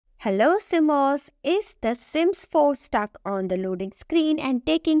Hello Simmers, is The Sims 4 stuck on the loading screen and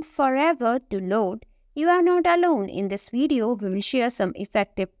taking forever to load? You are not alone. In this video, we will share some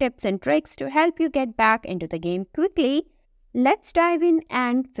effective tips and tricks to help you get back into the game quickly. Let's dive in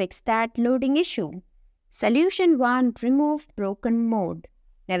and fix that loading issue. Solution 1. Remove broken mode.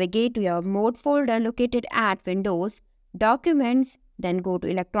 Navigate to your mode folder located at Windows, Documents, then go to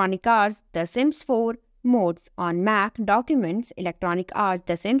Electronic Arts, The Sims 4, Modes. On Mac, Documents, Electronic Arts,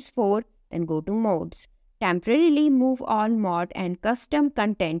 The Sims 4, then go to Modes. Temporarily move all mod and custom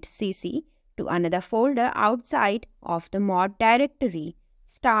content CC to another folder outside of the mod directory.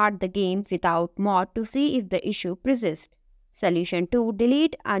 Start the game without mod to see if the issue persists. Solution 2.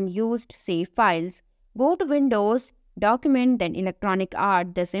 Delete unused save files. Go to Windows, Document, then Electronic Arts,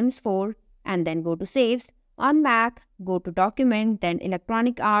 The Sims 4, and then go to Saves. On Mac, go to Document, then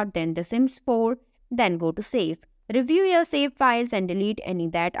Electronic Arts, then The Sims 4, then go to Save. Review your save files and delete any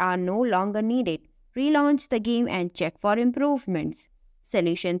that are no longer needed. Relaunch the game and check for improvements.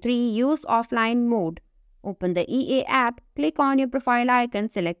 Solution 3. Use offline mode. Open the EA app, click on your profile icon,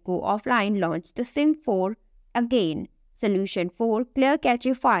 select Go Offline, launch the Sim 4 again. Solution 4. Clear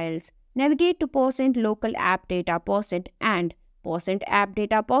cache files. Navigate to %local app data %and %app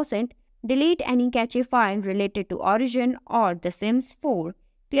data Delete any cache file related to Origin or The Sims 4.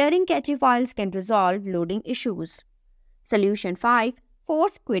 Clearing cache files can resolve loading issues. Solution 5.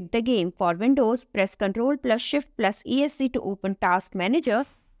 Force quit the game. For Windows, press Ctrl plus Shift plus ESC to open Task Manager.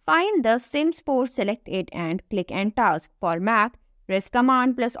 Find The Sims 4, select it and click End Task. For Mac, press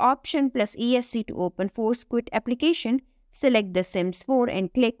Command plus Option plus ESC to open Force Quit application. Select The Sims 4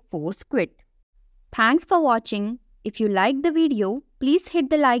 and click Force Quit. Thanks for watching. If you liked the video, please hit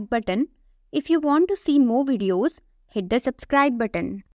the like button. If you want to see more videos, hit the subscribe button.